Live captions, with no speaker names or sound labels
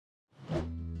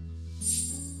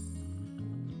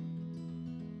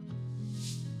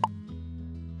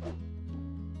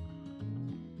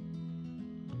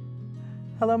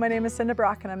Hello, my name is Cinda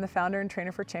Brock and I'm the founder and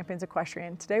trainer for Champions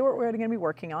Equestrian. Today what we're going to be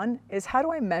working on is how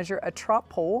do I measure a trot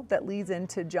pole that leads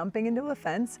into jumping into a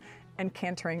fence and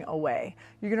cantering away.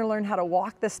 You're going to learn how to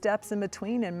walk the steps in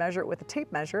between and measure it with a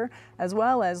tape measure, as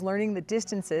well as learning the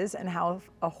distances and how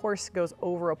a horse goes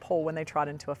over a pole when they trot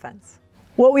into a fence.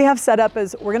 What we have set up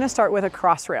is we're going to start with a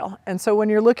cross rail. And so when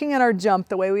you're looking at our jump,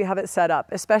 the way we have it set up,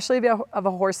 especially if you have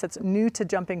a horse that's new to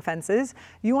jumping fences,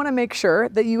 you want to make sure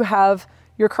that you have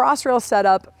your cross rail set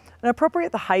up and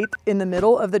appropriate. The height in the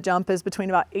middle of the jump is between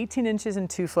about 18 inches and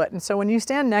 2 foot. And so when you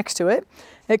stand next to it,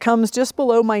 it comes just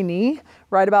below my knee,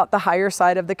 right about the higher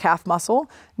side of the calf muscle.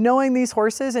 Knowing these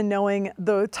horses and knowing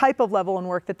the type of level and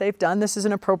work that they've done, this is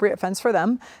an appropriate fence for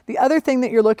them. The other thing that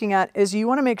you're looking at is you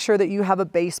want to make sure that you have a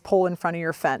base pole in front of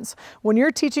your fence. When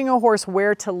you're teaching a horse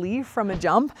where to leave from a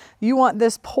jump, you want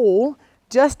this pole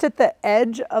just at the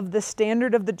edge of the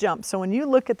standard of the jump. So when you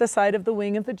look at the side of the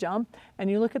wing of the jump and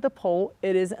you look at the pole,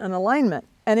 it is an alignment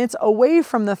and it's away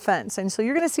from the fence. And so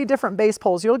you're going to see different base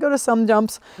poles. You'll go to some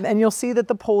jumps and you'll see that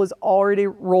the pole is already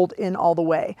rolled in all the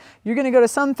way. You're going to go to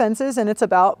some fences and it's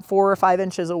about 4 or 5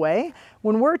 inches away.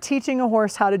 When we're teaching a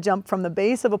horse how to jump from the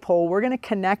base of a pole, we're going to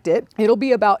connect it. It'll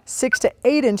be about 6 to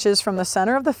 8 inches from the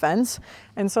center of the fence.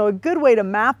 And so a good way to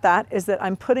map that is that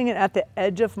I'm putting it at the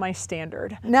edge of my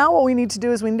standard. Now what we need to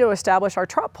do is we need to establish our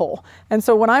trot pole. And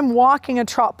so when I'm walking a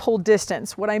trot pole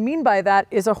distance, what I mean by that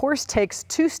is a horse takes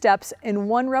 2 steps in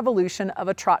 1 revolution of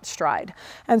a trot stride.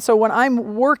 And so when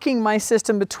I'm working my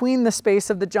system between the space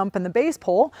of the jump and the base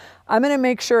pole, I'm going to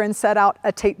make sure and set out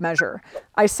a tape measure.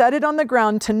 I set it on the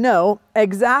ground to know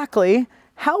exactly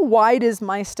how wide is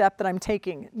my step that I'm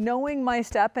taking. Knowing my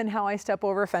step and how I step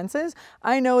over fences,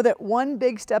 I know that 1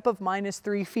 big step of mine is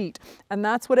 3 feet. And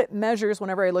that's what it measures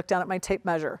whenever I look down at my tape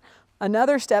measure.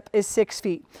 Another step is 6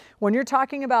 feet. When you're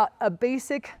talking about a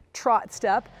basic trot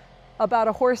step, about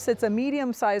a horse that's a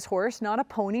medium-sized horse, not a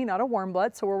pony, not a warm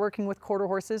blood, so we're working with quarter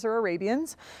horses or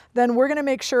Arabians, then we're gonna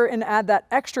make sure and add that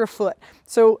extra foot.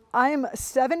 So I'm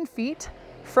 7 feet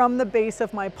from the base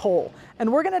of my pole,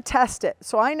 and we're gonna test it.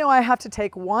 So I know I have to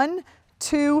take 1,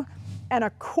 2, and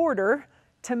 1/4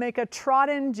 to make a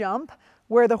trot-in jump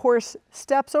where the horse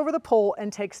steps over the pole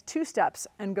and takes 2 steps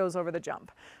and goes over the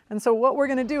jump. And so what we're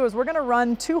gonna do is we're gonna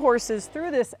run 2 horses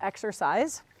through this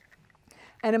exercise,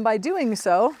 and by doing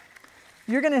so,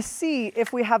 you're going to see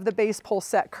if we have the base pole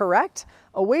set correct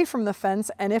away from the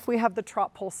fence and if we have the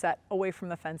trot pole set away from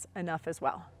the fence enough as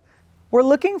well. We're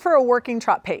looking for a working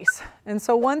trot pace. And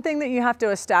so one thing that you have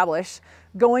to establish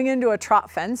going into a trot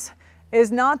fence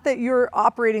is not that you're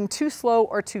operating too slow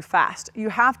or too fast. You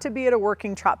have to be at a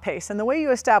working trot pace. And the way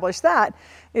you establish that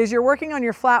is you're working on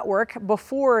your flat work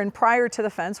before and prior to the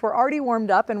fence. We're already warmed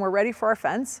up and we're ready for our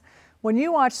fence. When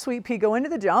you watch Sweet Pea go into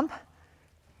the jump,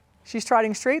 she's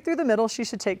trotting straight through the middle. She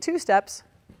should take 2 steps,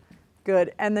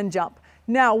 good, and then jump.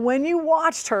 Now, when you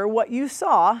watched her, what you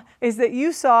saw is that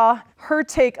you saw her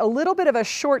take a little bit of a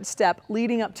short step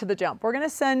leading up to the jump. We're gonna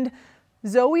send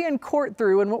Zoe and Court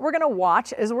through, and what we're gonna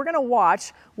watch is we're gonna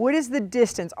watch what is the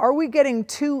distance. Are we getting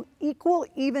 2 equal,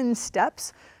 even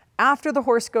steps after the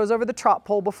horse goes over the trot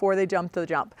pole before they jump to the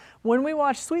jump? When we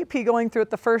watched Sweet Pea going through it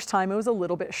the first time, it was a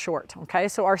little bit short, okay?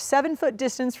 So our 7-foot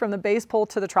distance from the base pole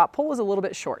to the trot pole was a little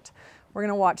bit short. We're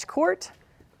gonna watch Court,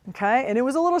 okay? And it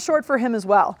was a little short for him as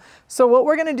well. So what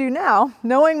we're gonna do now,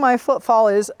 knowing my footfall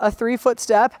is a 3-foot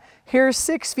step, here's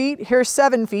 6 feet, here's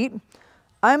 7 feet,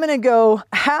 I'm gonna go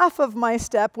half of my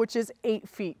step, which is 8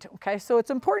 feet, okay? So it's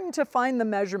important to find the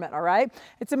measurement, all right?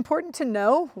 It's important to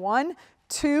know 1,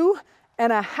 2,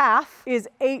 and 1/2 is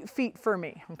 8 feet for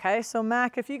me, okay? So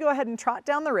Mac, if you go ahead and trot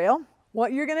down the rail,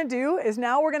 what you're gonna do is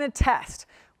now we're gonna test.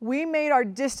 We made our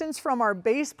distance from our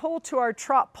base pole to our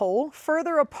trot pole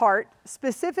further apart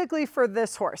specifically for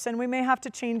this horse, and we may have to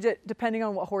change it depending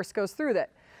on what horse goes through that.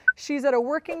 She's at a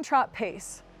working trot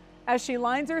pace. As she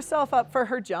lines herself up for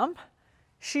her jump,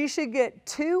 she should get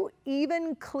 2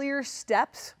 even clear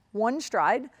steps, 1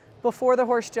 stride, before the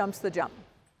horse jumps the jump.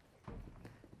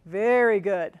 Very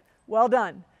good. Well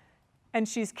done. And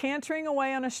she's cantering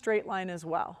away on a straight line as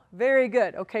well. Very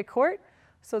good. Okay, Court.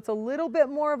 So it's a little bit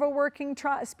more of a working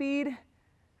trot speed.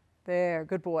 There,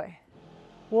 good boy.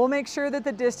 We'll make sure that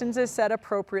the distance is set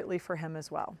appropriately for him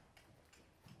as well.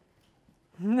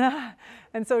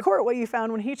 And so Court, what you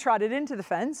found when he trotted into the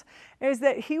fence is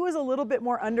that he was a little bit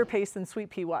more underpaced than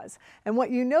Sweet Pea was. And what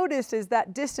you noticed is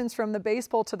that distance from the base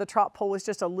pole to the trot pole was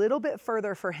just a little bit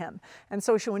further for him. And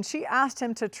so when she asked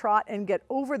him to trot and get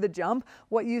over the jump,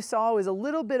 what you saw was a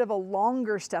little bit of a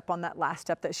longer step on that last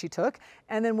step that she took.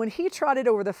 And then when he trotted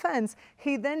over the fence,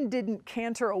 he then didn't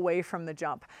canter away from the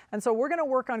jump. And so we're going to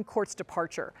work on Court's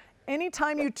departure.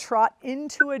 Anytime you trot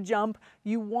into a jump,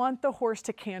 you want the horse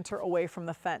to canter away from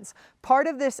the fence. Part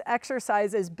of this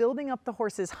exercise is building up the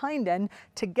horse's hind end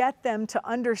to get them to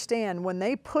understand when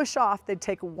they push off, they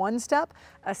take one step,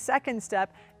 a second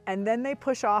step, and then they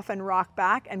push off and rock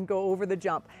back and go over the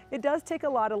jump. It does take a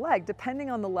lot of leg depending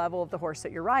on the level of the horse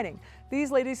that you're riding.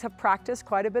 These ladies have practiced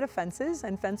quite a bit of fences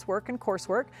and fence work and course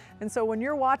work, and so when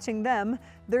you're watching them,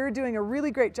 they're doing a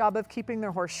really great job of keeping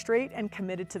their horse straight and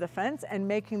committed to the fence and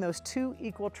making those 2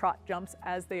 equal trot jumps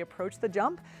as they approach the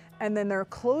jump, and then they're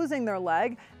closing their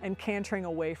leg and cantering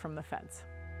away from the fence.